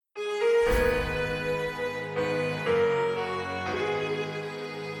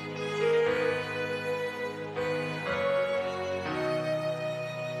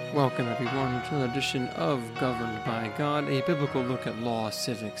Welcome, everyone, to another edition of Governed by God, a biblical look at law,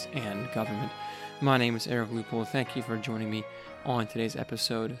 civics, and government. My name is Eric Loophole. Thank you for joining me on today's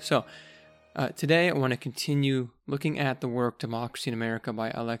episode. Today I want to continue looking at the work Democracy in America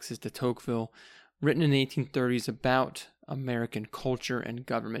by Alexis de Tocqueville, written in the 1830s about American culture and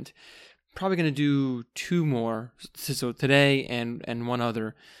government. Probably going to do two more, so today and one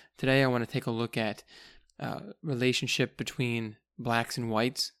other. Today I want to take a look at relationship between blacks and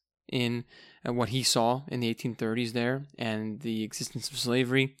whites in what he saw in the 1830s there, and the existence of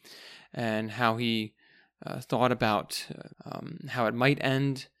slavery, and how he thought about how it might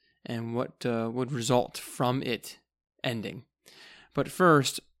end and what would result from it ending. But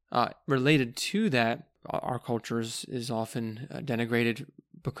first, related to that, our culture is often denigrated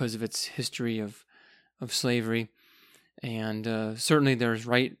because of its history of slavery, and certainly there's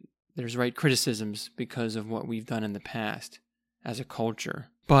right criticisms because of what we've done in the past as a culture.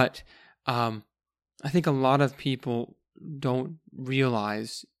 But I think a lot of people don't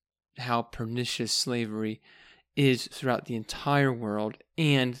realize how pernicious slavery is throughout the entire world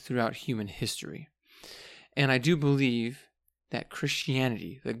and throughout human history. And I do believe that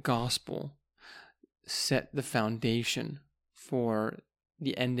Christianity, the gospel, set the foundation for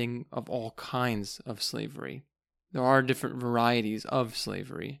the ending of all kinds of slavery. There are different varieties of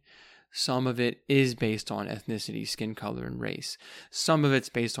slavery. Some of it is based on ethnicity, skin color, and race. Some of it's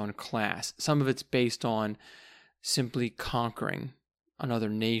based on class. Some of it's based on simply conquering another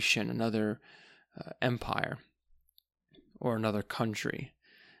nation, another empire, or another country.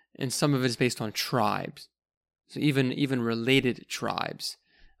 And some of it is based on tribes. So even related tribes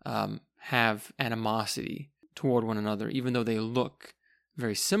have animosity toward one another, even though they look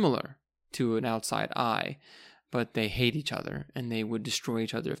very similar to an outside eye. But they hate each other, and they would destroy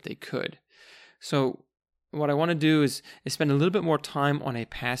each other if they could. So what I want to do is spend a little bit more time on a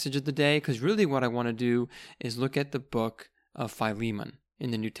passage of the day, because really what I want to do is look at the book of Philemon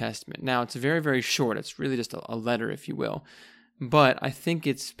in the New Testament. Now, it's very, very short. It's really just a letter, if you will. But I think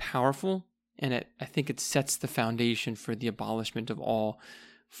it's powerful, and I think it sets the foundation for the abolishment of all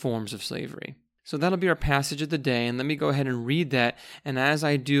forms of slavery. So that'll be our passage of the day, and let me go ahead and read that. And as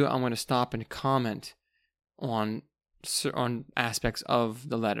I do, I'm going to stop and comment on aspects of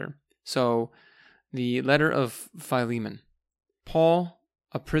the letter. So, the letter of Philemon. Paul,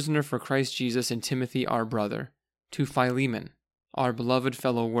 a prisoner for Christ Jesus, and Timothy, our brother, to Philemon, our beloved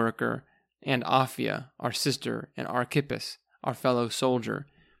fellow worker, and Apphia, our sister, and Archippus, our fellow soldier,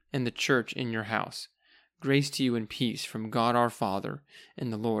 and the church in your house. Grace to you and peace from God our Father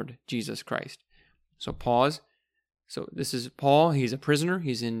and the Lord Jesus Christ. So pause. So this is Paul. He's a prisoner.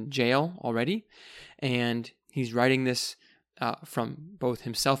 He's in jail already. And he's writing this from both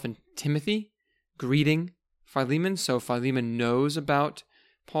himself and Timothy, greeting Philemon. So Philemon knows about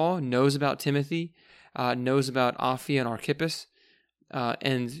Paul, knows about Timothy, knows about Apphia and Archippus.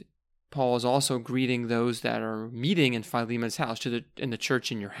 And Paul is also greeting those that are meeting in Philemon's house, in the church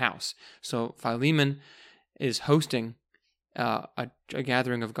in your house. So Philemon is hosting a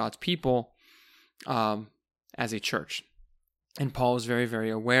gathering of God's people as a church. And Paul is very, very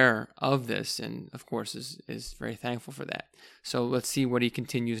aware of this, and of course is very thankful for that. So let's see what he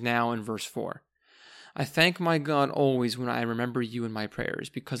continues now in verse 4. I thank my God always when I remember you in my prayers,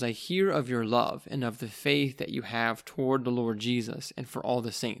 because I hear of your love and of the faith that you have toward the Lord Jesus and for all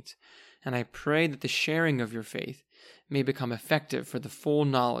the saints. And I pray that the sharing of your faith may become effective for the full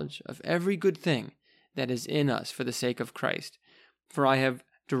knowledge of every good thing that is in us for the sake of Christ. For I have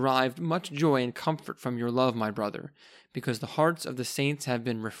derived much joy and comfort from your love, my brother, because the hearts of the saints have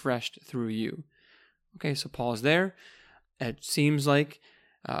been refreshed through you. Okay, so Paul's there. It seems like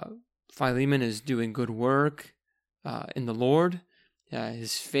Philemon is doing good work in the Lord.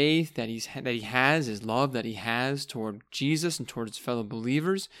 His faith that he has, his love that he has toward Jesus and toward his fellow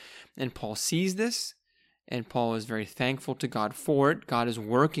believers. And Paul sees this, and Paul is very thankful to God for it. God is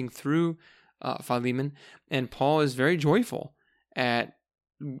working through Philemon, and Paul is very joyful at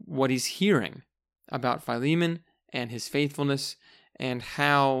what he's hearing about Philemon and his faithfulness, and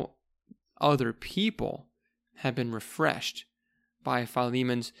how other people have been refreshed by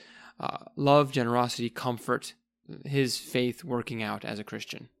Philemon's love, generosity, comfort, his faith working out as a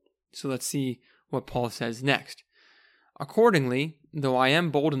Christian. So let's see what Paul says next. Accordingly, though I am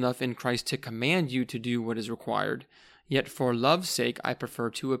bold enough in Christ to command you to do what is required, yet for love's sake I prefer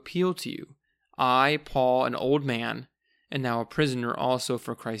to appeal to you. I, Paul, an old man, and now a prisoner also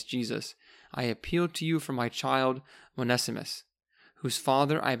for Christ Jesus, I appeal to you for my child Onesimus, whose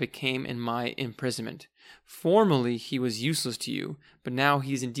father I became in my imprisonment. Formerly he was useless to you, but now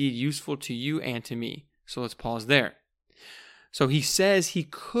he is indeed useful to you and to me. So let's pause there. So he says he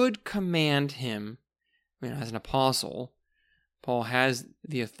could command him, as an apostle, Paul has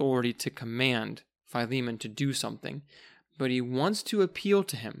the authority to command Philemon to do something, but he wants to appeal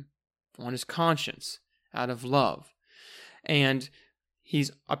to him on his conscience out of love. And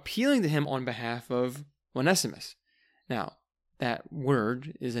he's appealing to him on behalf of Onesimus. Now, that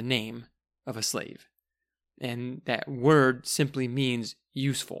word is a name of a slave. And that word simply means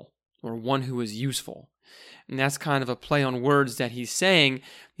useful, or one who is useful. And that's kind of a play on words that he's saying.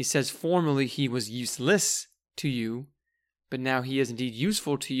 He says formerly he was useless to you, but now he is indeed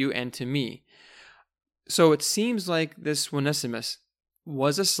useful to you and to me. So it seems like this Onesimus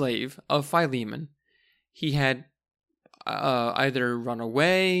was a slave of Philemon. He had either run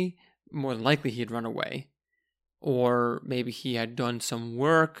away, more than likely he had run away, or maybe he had done some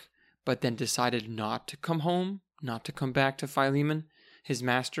work, but then decided not to come home, not to come back to Philemon, his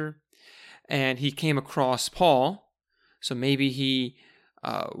master. And he came across Paul, so maybe he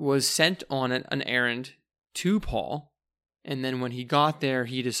was sent on an errand to Paul, and then when he got there,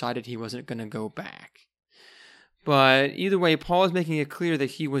 he decided he wasn't going to go back. But either way, Paul is making it clear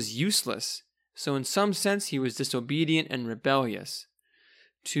that he was useless. So in some sense, he was disobedient and rebellious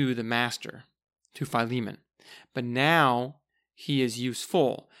to the master, to Philemon. But now he is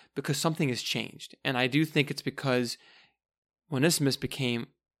useful because something has changed. And I do think it's because Onesimus became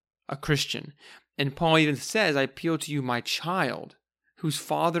a Christian. And Paul even says, I appeal to you, my child, whose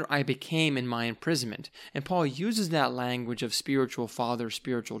father I became in my imprisonment. And Paul uses that language of spiritual father,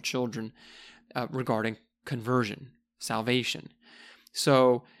 spiritual children regarding conversion, salvation.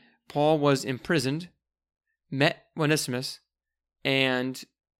 So Paul was imprisoned, met Onesimus, and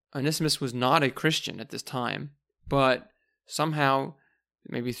Onesimus was not a Christian at this time, but somehow,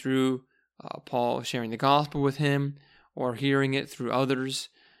 maybe through Paul sharing the gospel with him or hearing it through others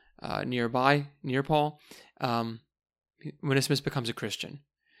near Paul, Onesimus becomes a Christian.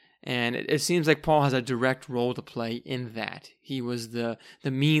 And it seems like Paul has a direct role to play in that. He was the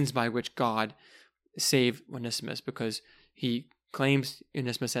means by which God saved Onesimus because he claims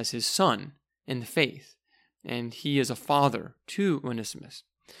Onesimus as his son in the faith, and he is a father to Onesimus.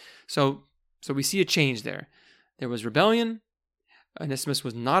 So we see a change there. There was rebellion. Onesimus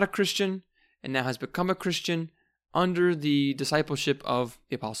was not a Christian and now has become a Christian under the discipleship of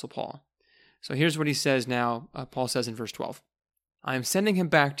the Apostle Paul. So here's what he says now. Paul says in verse 12, I am sending him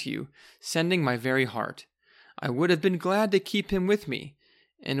back to you, sending my very heart. I would have been glad to keep him with me,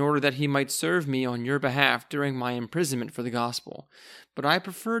 in order that he might serve me on your behalf during my imprisonment for the gospel. But I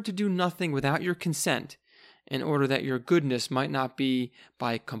preferred to do nothing without your consent, in order that your goodness might not be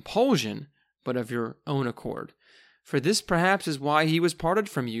by compulsion, but of your own accord. For this perhaps is why he was parted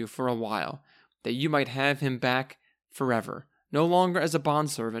from you for a while, that you might have him back forever, no longer as a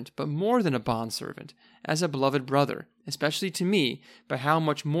bondservant, but more than a bondservant, as a beloved brother, especially to me, but how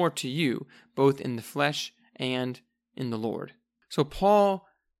much more to you, both in the flesh and in the Lord. So Paul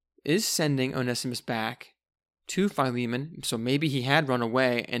is sending Onesimus back to Philemon, so maybe he had run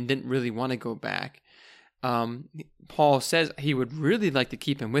away and didn't really want to go back. Paul says he would really like to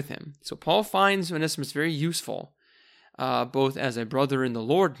keep him with him. So Paul finds Onesimus very useful, both as a brother in the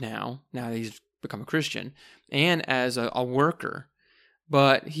Lord now that he's become a Christian, and as a worker.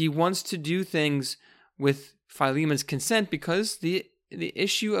 But he wants to do things with Philemon's consent because the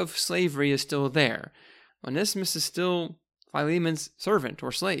issue of slavery is still there. Onesimus is still Philemon's servant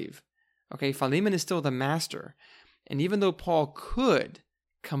or slave. Okay, Philemon is still the master. And even though Paul could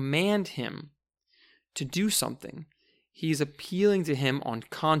command him to do something, he's appealing to him on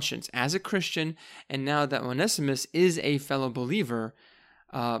conscience as a Christian, and now that Onesimus is a fellow believer,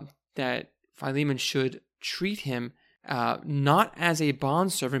 that Philemon should treat him not as a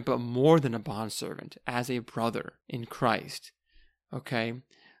bondservant, but more than a bondservant, as a brother in Christ. Okay,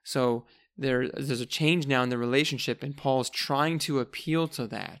 so there's a change now in the relationship, and Paul's trying to appeal to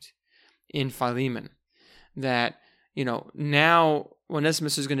that in Philemon. That, now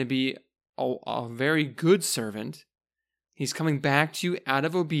Onesimus is going to be a very good servant. He's coming back to you out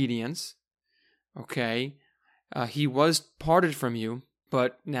of obedience. Okay, he was parted from you,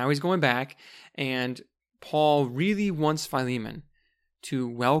 but now he's going back, and Paul really wants Philemon to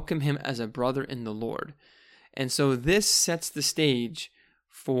welcome him as a brother in the Lord. And so this sets the stage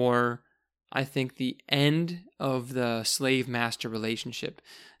for, I think, the end of the slave-master relationship.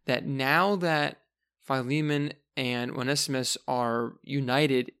 That now that Philemon and Onesimus are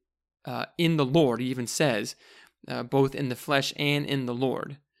united in the Lord, he even says, both in the flesh and in the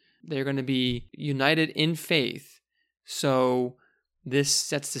Lord, they're going to be united in faith. So this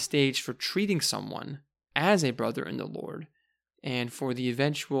sets the stage for treating someone as a brother in the Lord, and for the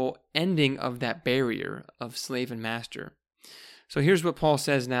eventual ending of that barrier of slave and master. So here's what Paul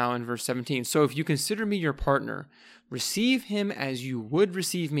says now in verse 17. So if you consider me your partner, receive him as you would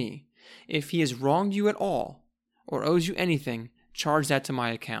receive me. If he has wronged you at all or owes you anything, charge that to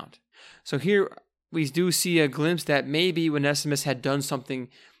my account. So here we do see a glimpse that maybe Onesimus had done something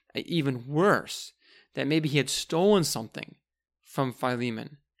even worse, that maybe he had stolen something from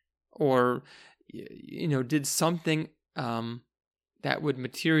Philemon, or did something that would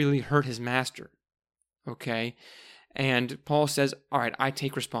materially hurt his master. Okay, and Paul says, "All right, I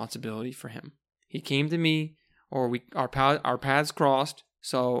take responsibility for him. He came to me, or our paths crossed.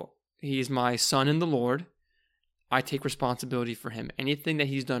 So he's my son in the Lord. I take responsibility for him. Anything that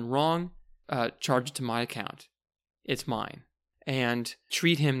he's done wrong, charge it to my account. It's mine. And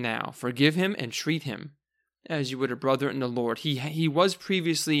treat him now. Forgive him and treat him as you would a brother in the Lord. He was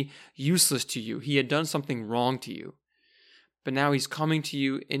previously useless to you. He had done something wrong to you. But now he's coming to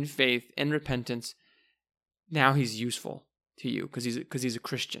you in faith and repentance. Now he's useful to you because he's a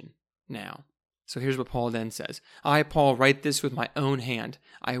Christian now." So here's what Paul then says. "I, Paul, write this with my own hand.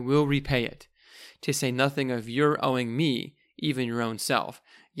 I will repay it. To say nothing of your owing me, even your own self.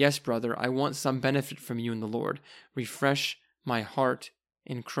 Yes, brother, I want some benefit from you in the Lord. Refresh my heart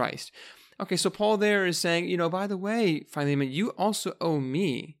in Christ." Okay, so Paul there is saying, by the way, Philemon, you also owe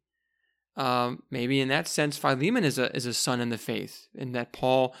me. Maybe in that sense, Philemon is a son in the faith, in that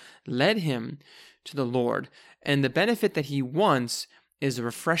Paul led him to the Lord. And the benefit that he wants is a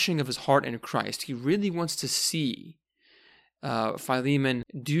refreshing of his heart in Christ. He really wants to see Philemon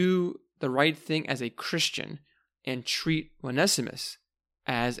do the right thing as a Christian and treat Onesimus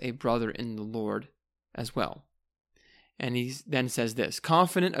as a brother in the Lord as well. And he then says this,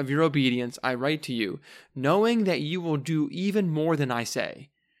 "Confident of your obedience, I write to you, knowing that you will do even more than I say.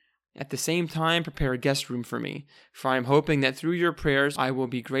 At the same time, prepare a guest room for me, for I am hoping that through your prayers I will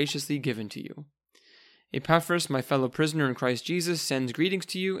be graciously given to you. Epaphras, my fellow prisoner in Christ Jesus, sends greetings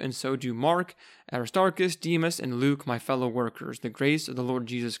to you, and so do Mark, Aristarchus, Demas, and Luke, my fellow workers. The grace of the Lord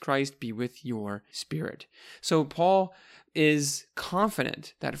Jesus Christ be with your spirit." So Paul is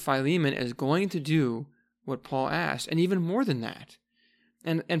confident that Philemon is going to do what Paul asked, and even more than that.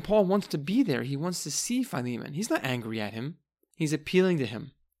 And Paul wants to be there. He wants to see Philemon. He's not angry at him. He's appealing to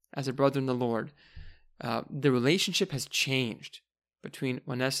him as a brother in the Lord. The relationship has changed between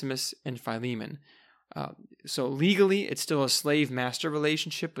Onesimus and Philemon. So legally, it's still a slave-master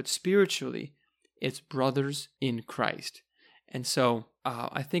relationship, but spiritually, it's brothers in Christ. And so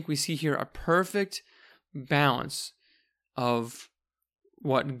I think we see here a perfect balance of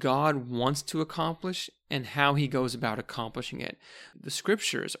what God wants to accomplish and how he goes about accomplishing it. The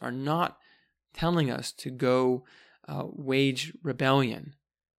scriptures are not telling us to go wage rebellion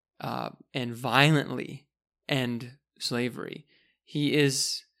and violently end slavery.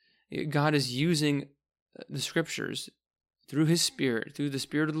 God is using the scriptures through his Spirit, through the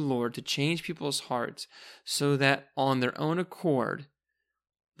Spirit of the Lord, to change people's hearts so that on their own accord,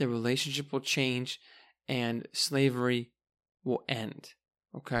 the relationship will change and slavery will end.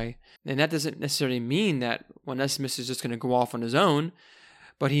 Okay? And that doesn't necessarily mean that Onesimus is just going to go off on his own,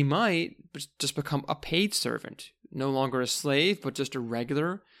 but he might just become a paid servant, no longer a slave, but just a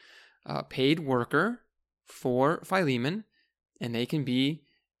regular paid worker for Philemon, and they can be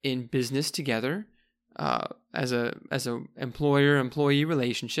in business together as a employer-employee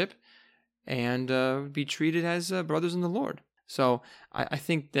relationship, and be treated as brothers in the Lord. So I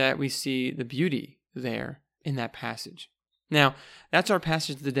think that we see the beauty there in that passage. Now, that's our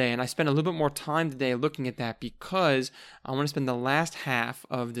passage of the day, and I spent a little bit more time today looking at that because I want to spend the last half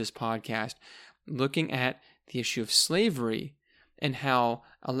of this podcast looking at the issue of slavery and how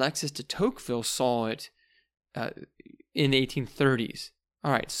Alexis de Tocqueville saw it in the 1830s.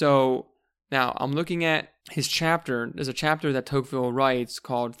 All right, so now I'm looking at his chapter. There's a chapter that Tocqueville writes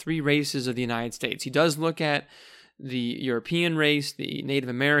called Three Races of the United States. He does look at the European race, the Native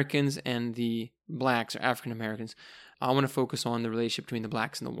Americans, and the blacks or African Americans. I want to focus on the relationship between the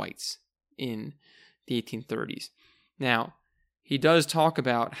blacks and the whites in the 1830s. Now, he does talk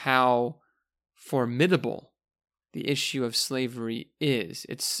about how formidable the issue of slavery is.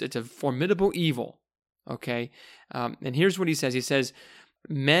 It's a formidable evil, okay? And here's what he says. He says,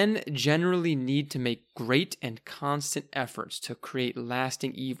 "Men generally need to make great and constant efforts to create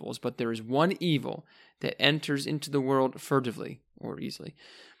lasting evils, but there is one evil that enters into the world furtively or easily.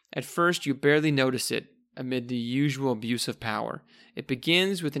 At first, you barely notice it amid the usual abuse of power. It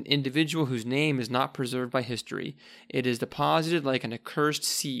begins with an individual whose name is not preserved by history. It is deposited like an accursed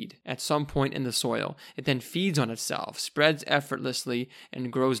seed at some point in the soil. It then feeds on itself, spreads effortlessly,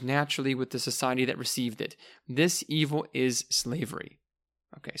 and grows naturally with the society that received it. This evil is slavery."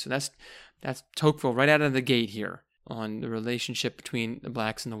 Okay, so that's Tocqueville right out of the gate here. on the relationship between the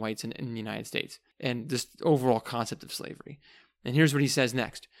blacks and the whites in the United States and this overall concept of slavery. And here's what he says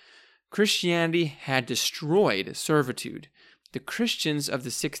next. Christianity had destroyed servitude. The Christians of the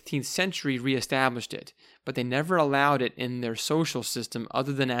 16th century reestablished it, but they never allowed it in their social system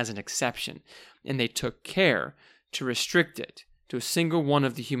other than as an exception, and they took care to restrict it to a single one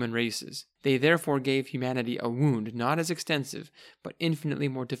of the human races. They therefore gave humanity a wound not as extensive, but infinitely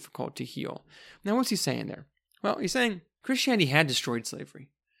more difficult to heal. Now, what's he saying there? Well, he's saying Christianity had destroyed slavery.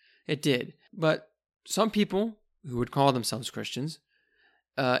 It did. But some people who would call themselves Christians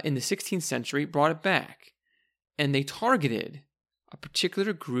in the 16th century brought it back. And they targeted a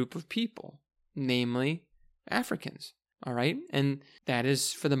particular group of people, namely Africans. All right? And that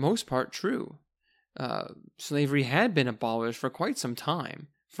is, for the most part, true. Slavery had been abolished for quite some time,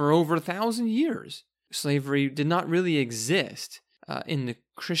 for over 1,000 years. Slavery did not really exist in the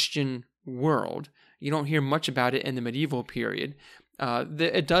Christian world. You don't hear much about it in the medieval period.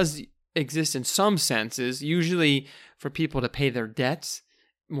 It does exist in some senses, usually for people to pay their debts,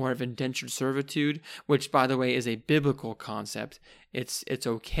 more of indentured servitude, which, by the way, is a biblical concept. It's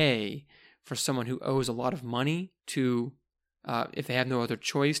okay for someone who owes a lot of money to, if they have no other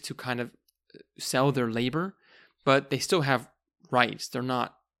choice, to kind of sell their labor, but they still have rights. They're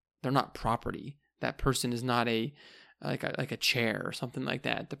not property. That person is not like a chair or something like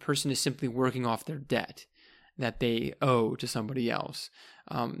that. The person is simply working off their debt that they owe to somebody else.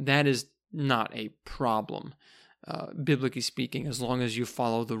 That is not a problem, biblically speaking, as long as you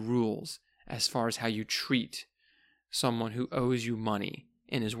follow the rules as far as how you treat someone who owes you money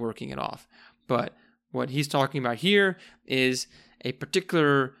and is working it off. But what he's talking about here is a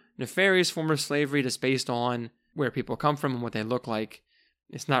particular nefarious form of slavery that's based on where people come from and what they look like.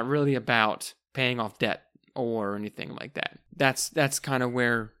 It's not really about paying off debt or anything like that. That's kind of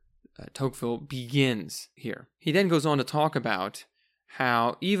where Tocqueville begins here. He then goes on to talk about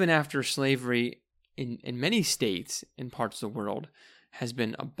how even after slavery in many states in parts of the world has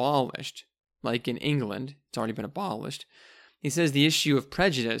been abolished, like in England, it's already been abolished, he says the issue of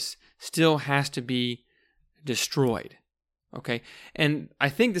prejudice still has to be destroyed. Okay? And I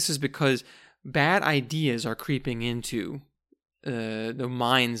think this is because bad ideas are creeping into the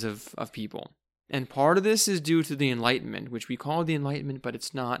minds of people. And part of this is due to the Enlightenment, which we call the Enlightenment, but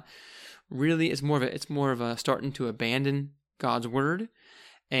it's not really. It's more of a starting to abandon God's word,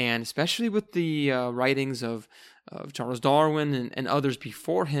 and especially with the writings of Charles Darwin and others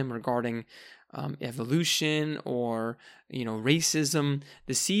before him regarding evolution or racism.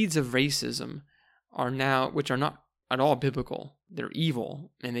 The seeds of racism are now, which are not at all biblical. They're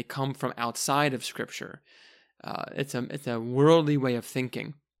evil, and they come from outside of Scripture. It's a worldly way of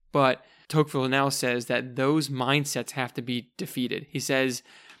thinking, but Tocqueville now says that those mindsets have to be defeated. He says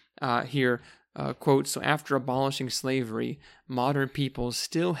here, quote, so after abolishing slavery, modern people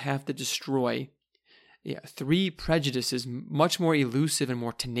still have to destroy three prejudices much more elusive and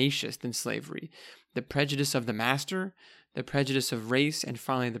more tenacious than slavery. The prejudice of the master, the prejudice of race, and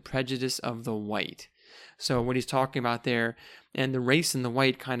finally the prejudice of the white. So what he's talking about there, and the race and the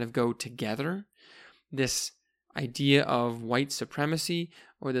white kind of go together. This idea of white supremacy,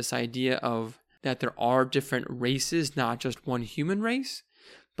 or this idea of that there are different races, not just one human race,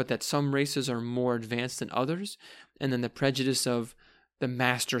 but that some races are more advanced than others, and then the prejudice of the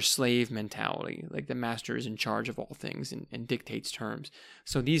master-slave mentality, like the master is in charge of all things and dictates terms.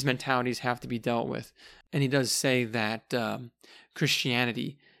 So these mentalities have to be dealt with. And he does say that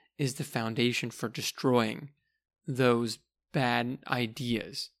Christianity is the foundation for destroying those bad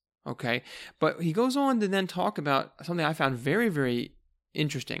ideas. Okay, but he goes on to then talk about something I found very, very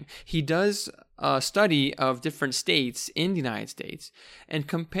interesting. He does a study of different states in the United States and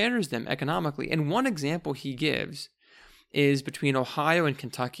compares them economically. And one example he gives is between Ohio and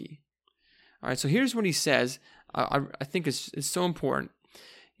Kentucky. All right, so here's what he says. I think it's so important.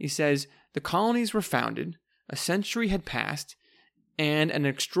 He says, the colonies were founded, a century had passed, and an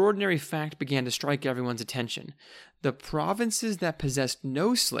extraordinary fact began to strike everyone's attention. The provinces that possessed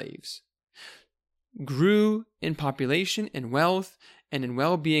no slaves grew in population, in wealth, and in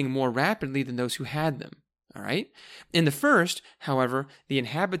well-being more rapidly than those who had them. All right? In the first, however, the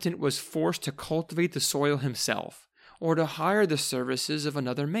inhabitant was forced to cultivate the soil himself, or to hire the services of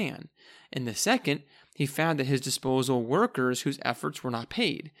another man. In the second, he found at his disposal workers whose efforts were not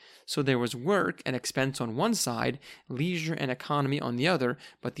paid. So there was work and expense on one side, leisure and economy on the other,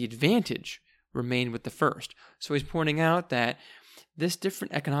 but the advantage remained with the first. So he's pointing out that this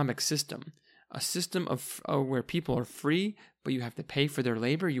different economic system, a system of where people are free, but you have to pay for their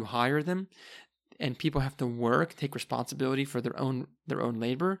labor, you hire them, and people have to work, take responsibility for their own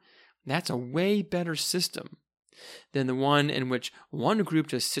labor, that's a way better system than the one in which one group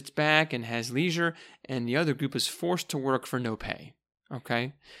just sits back and has leisure and the other group is forced to work for no pay.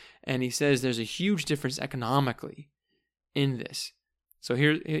 Okay? And he says there's a huge difference economically in this. So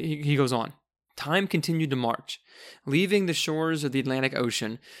here he goes on. Time continued to march. Leaving the shores of the Atlantic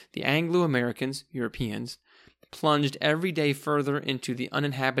Ocean, the Anglo-Americans, Europeans, plunged every day further into the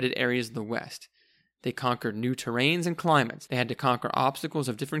uninhabited areas of the West. They conquered new terrains and climates. They had to conquer obstacles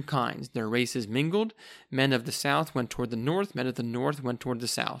of different kinds. Their races mingled. Men of the South went toward the North. Men of the North went toward the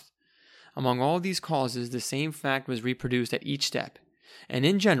South. Among all these causes, the same fact was reproduced at each step. And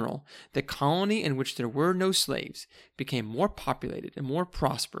in general, the colony in which there were no slaves became more populated and more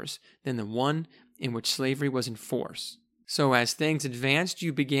prosperous than the one in which slavery was in force. So as things advanced,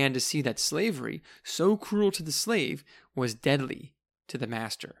 you began to see that slavery, so cruel to the slave, was deadly to the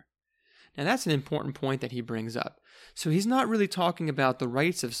master. Now that's an important point that he brings up. So he's not really talking about the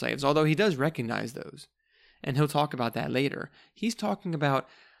rights of slaves, although he does recognize those. And he'll talk about that later. He's talking about,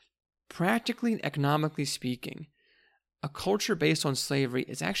 practically and economically speaking, a culture based on slavery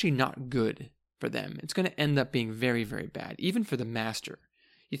is actually not good for them. It's going to end up being very, very bad, even for the master.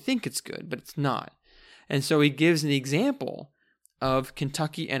 You think it's good, but it's not. And so he gives an example of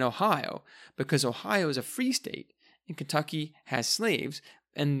Kentucky and Ohio, because Ohio is a free state and Kentucky has slaves,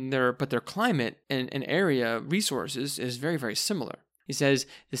 but their climate and area resources is very, very similar. He says,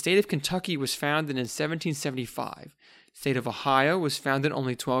 the state of Kentucky was founded in 1775. The state of Ohio was founded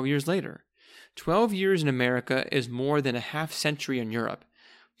only 12 years later. 12 years in America is more than a half century in Europe.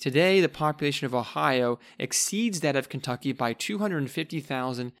 Today, the population of Ohio exceeds that of Kentucky by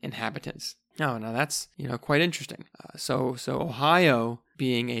 250,000 inhabitants. Now that's quite interesting. So Ohio,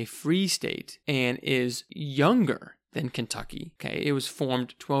 being a free state and is younger than Kentucky, okay, it was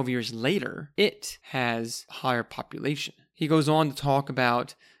formed 12 years later, it has a higher population. He goes on to talk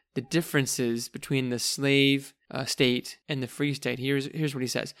about the differences between the slave state and the free state. Here's what he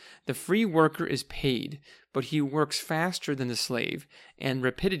says. The free worker is paid, but he works faster than the slave, and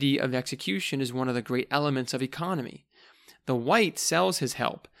rapidity of execution is one of the great elements of economy. The white sells his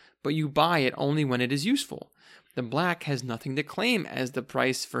help, but you buy it only when it is useful. The black has nothing to claim as the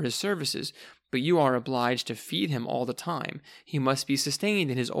price for his services, but you are obliged to feed him all the time. He must be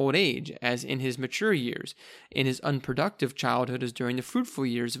sustained in his old age, as in his mature years, in his unproductive childhood as during the fruitful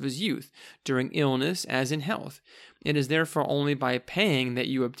years of his youth, during illness as in health. It is therefore only by paying that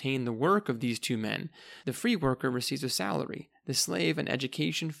you obtain the work of these two men. The free worker receives a salary, the slave an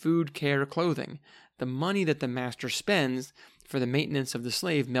education, food, care, clothing. The money that the master spends for the maintenance of the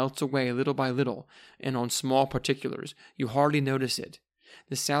slave melts away little by little, and on small particulars. You hardly notice it.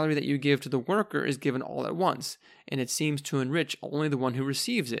 The salary that you give to the worker is given all at once, and it seems to enrich only the one who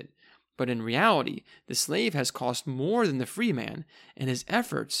receives it. But in reality, the slave has cost more than the free man, and his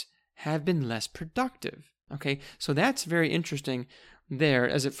efforts have been less productive. Okay, so that's very interesting there,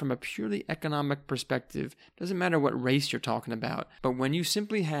 as it from a purely economic perspective, doesn't matter what race you're talking about, but when you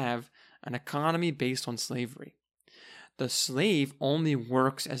simply have an economy based on slavery, the slave only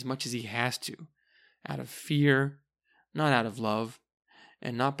works as much as he has to, out of fear, not out of love,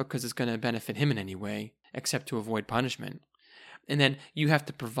 and not because it's going to benefit him in any way, except to avoid punishment. And then you have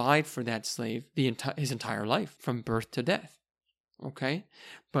to provide for that slave his entire life, from birth to death. Okay?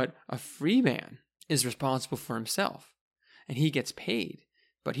 But a free man is responsible for himself, and he gets paid,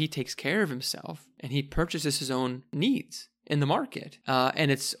 but he takes care of himself, and he purchases his own needs in the market. And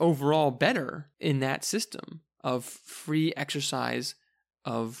it's overall better in that system of free exercise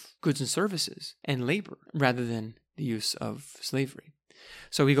of goods and services and labor, rather than the use of slavery.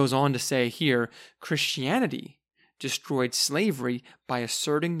 So he goes on to say here, Christianity destroyed slavery by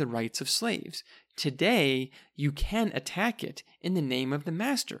asserting the rights of slaves. Today, you can attack it in the name of the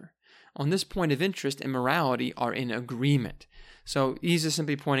master. On this point of interest and morality are in agreement. So he's just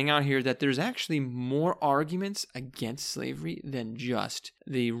simply pointing out here that there's actually more arguments against slavery than just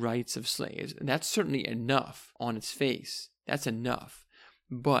the rights of slaves. That's certainly enough on its face. That's enough.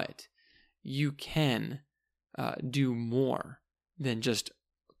 But you can do more than just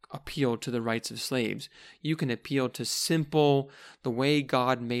appeal to the rights of slaves. You can appeal to the way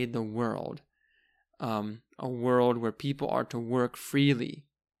God made the world, a world where people are to work freely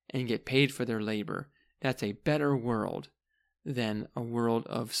and get paid for their labor. That's a better world than a world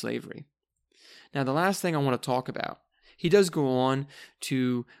of slavery. Now, the last thing I want to talk about, he does go on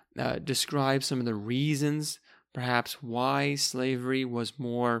to describe some of the reasons, perhaps, why slavery was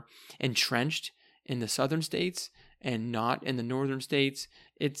more entrenched in the southern states and not in the northern states.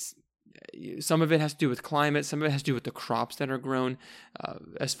 Some of it has to do with climate, some of it has to do with the crops that are grown,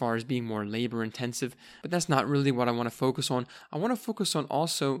 as far as being more labor intensive, but that's not really what I want to focus on. I want to focus on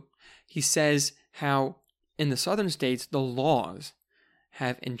also, he says, how In the southern states, the laws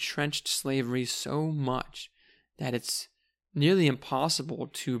have entrenched slavery so much that it's nearly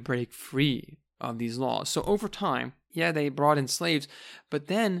impossible to break free of these laws. So over time, yeah, they brought in slaves, but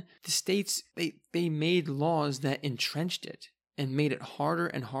then the states, they made laws that entrenched it and made it harder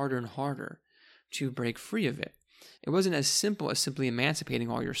and harder and harder to break free of it. It wasn't as simple as simply emancipating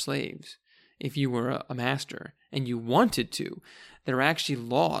all your slaves. If you were a master and you wanted to, there were actually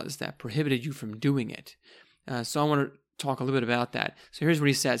laws that prohibited you from doing it. So I want to talk a little bit about that. So here's what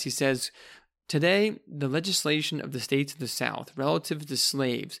he says. He says, today, the legislation of the states of the South relative to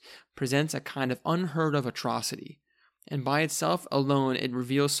slaves presents a kind of unheard of atrocity, and by itself alone it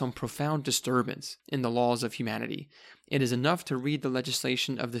reveals some profound disturbance in the laws of humanity. It is enough to read the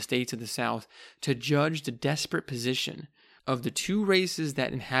legislation of the states of the South to judge the desperate position of the two races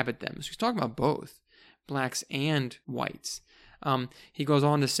that inhabit them. So he's talking about both, blacks and whites. He goes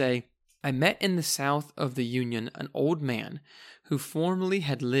on to say, I met in the South of the Union an old man who formerly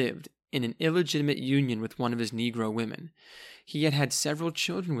had lived in an illegitimate union with one of his Negro women. He had had several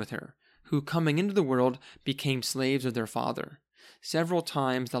children with her, who coming into the world became slaves of their father. Several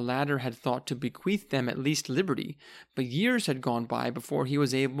times the latter had thought to bequeath them at least liberty, but years had gone by before he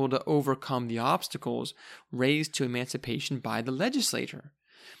was able to overcome the obstacles raised to emancipation by the legislature.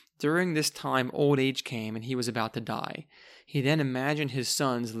 During this time old age came, and he was about to die. He then imagined his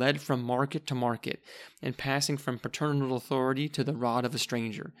sons led from market to market, and passing from paternal authority to the rod of a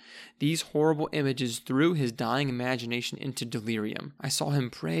stranger. These horrible images threw his dying imagination into delirium. I saw him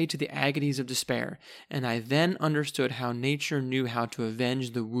prey to the agonies of despair, and I then understood how nature knew how to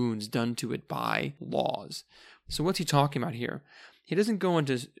avenge the wounds done to it by laws. So what's he talking about here? He doesn't go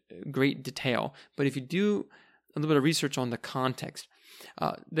into great detail, but if you do a little bit of research on the context,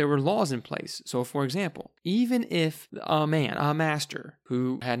 there were laws in place. So, for example, even if a master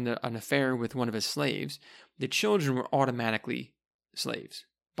who had an affair with one of his slaves, the children were automatically slaves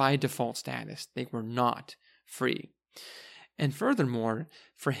by default status. They were not free. And furthermore,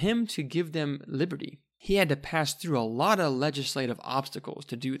 for him to give them liberty, he had to pass through a lot of legislative obstacles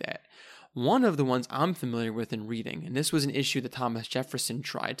to do that. One of the ones I'm familiar with in reading, and this was an issue that Thomas Jefferson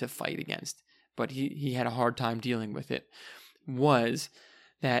tried to fight against, but he had a hard time dealing with it, was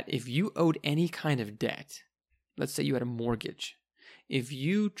that if you owed any kind of debt, let's say you had a mortgage, if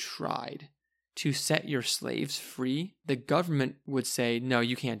you tried to set your slaves free, the government would say, no,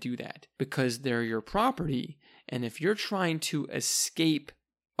 you can't do that because they're your property. And if you're trying to escape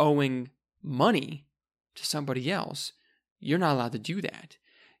owing money to somebody else, you're not allowed to do that.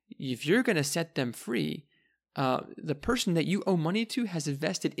 If you're going to set them free, the person that you owe money to has a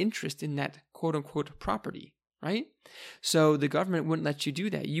vested interest in that quote-unquote property, right? So the government wouldn't let you do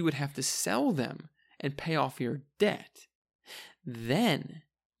that. You would have to sell them and pay off your debt. Then,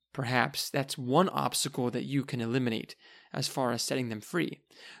 perhaps that's one obstacle that you can eliminate as far as setting them free.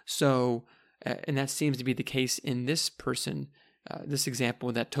 So, and that seems to be the case in this person, this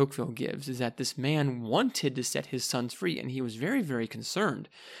example that Tocqueville gives, is that this man wanted to set his sons free, and he was very, very concerned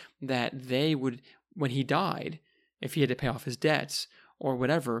that they would, when he died, if he had to pay off his debts or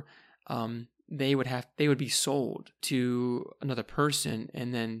whatever, they would be sold to another person,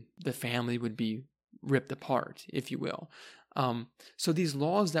 and then the family would be ripped apart, if you will. So these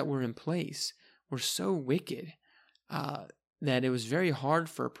laws that were in place were so wicked that it was very hard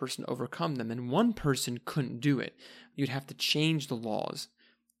for a person to overcome them, and one person couldn't do it. You'd have to change the laws,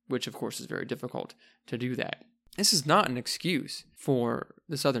 which of course is very difficult to do that. This is not an excuse for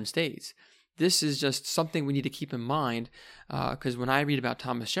the southern states. This is just something we need to keep in mind, because when I read about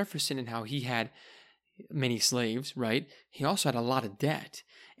Thomas Jefferson and how he had many slaves, right, he also had a lot of debt,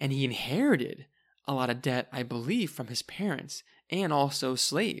 and he inherited a lot of debt, I believe, from his parents and also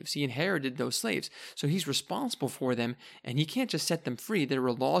slaves. He inherited those slaves, so he's responsible for them, and he can't just set them free. There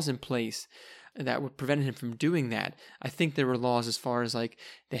were laws in place that would prevent him from doing that. I think there were laws as far as like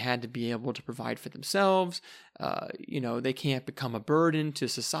they had to be able to provide for themselves. They can't become a burden to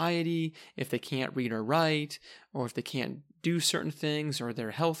society if they can't read or write, or if they can't do certain things, or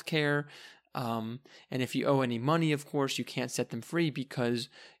their health care. And if you owe any money, of course, you can't set them free because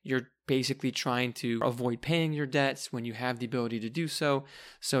you're basically trying to avoid paying your debts when you have the ability to do so.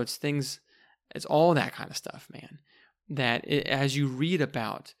 So it's all that kind of stuff, man, as you read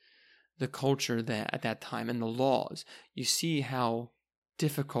about the culture that at that time and the laws, you see how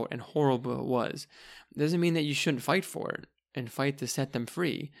difficult and horrible it was. It doesn't mean that you shouldn't fight for it and fight to set them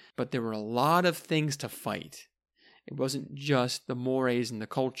free, but there were a lot of things to fight. It wasn't just the mores and the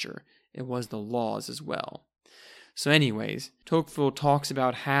culture, it was the laws as well. So anyways, Tocqueville talks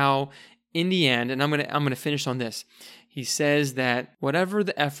about how in the end, and I'm gonna finish on this. He says that whatever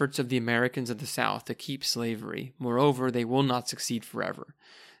the efforts of the Americans of the South to keep slavery, moreover, they will not succeed forever.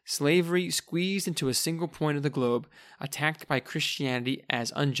 Slavery, squeezed into a single point of the globe, attacked by Christianity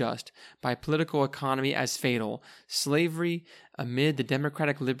as unjust, by political economy as fatal, slavery, amid the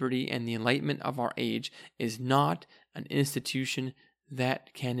democratic liberty and the enlightenment of our age, is not an institution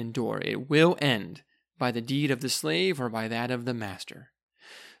that can endure. It will end by the deed of the slave or by that of the master.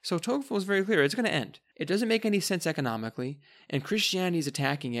 So Tocqueville is very clear. It's going to end. It doesn't make any sense economically, and Christianity is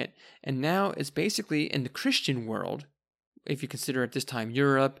attacking it, and now it's basically in the Christian world. If you consider at this time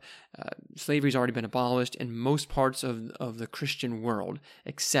Europe, slavery's already been abolished in most parts of the Christian world,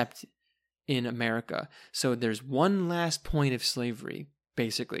 except in America. So there's one last point of slavery,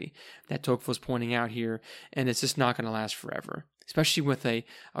 basically, that Tocqueville's pointing out here, and it's just not going to last forever, especially with a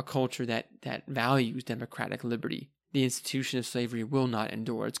culture that values democratic liberty. The institution of slavery will not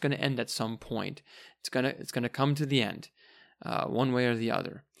endure. It's going to end at some point. It's going to come to the end, one way or the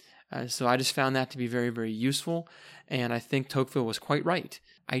other. So I just found that to be very, very useful, and I think Tocqueville was quite right.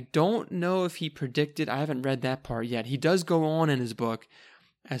 I don't know if he predicted, I haven't read that part yet. He does go on in his book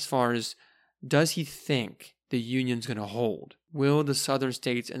as far as, does he think the Union's going to hold? Will the southern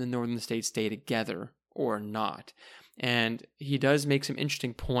states and the northern states stay together or not? And he does make some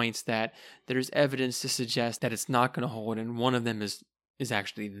interesting points that there's evidence to suggest that it's not going to hold, and one of them is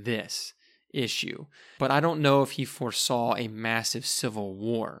actually this issue. But I don't know if he foresaw a massive civil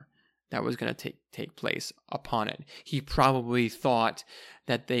war that was going to take place upon it. He probably thought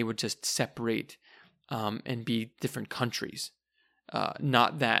that they would just separate and be different countries,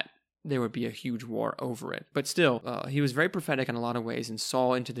 not that there would be a huge war over it. But still, he was very prophetic in a lot of ways and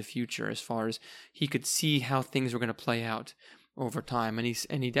saw into the future as far as he could see how things were going to play out over time. And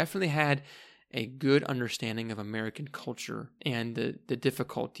he definitely had a good understanding of American culture and the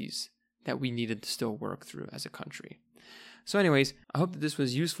difficulties that we needed to still work through as a country. So anyways, I hope that this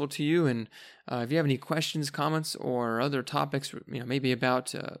was useful to you, and if you have any questions, comments, or other topics, maybe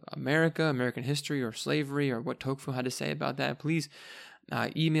about America, American history, or slavery, or what Tocqueville had to say about that, please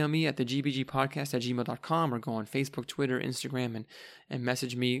email me at thegbgpodcast@gmail.com, or go on Facebook, Twitter, Instagram, and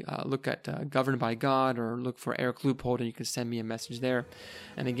message me. Look at Governed by God, or look for Eric Leupold, and you can send me a message there.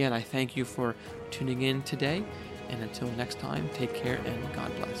 And again, I thank you for tuning in today, and until next time, take care and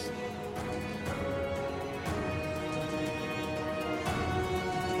God bless.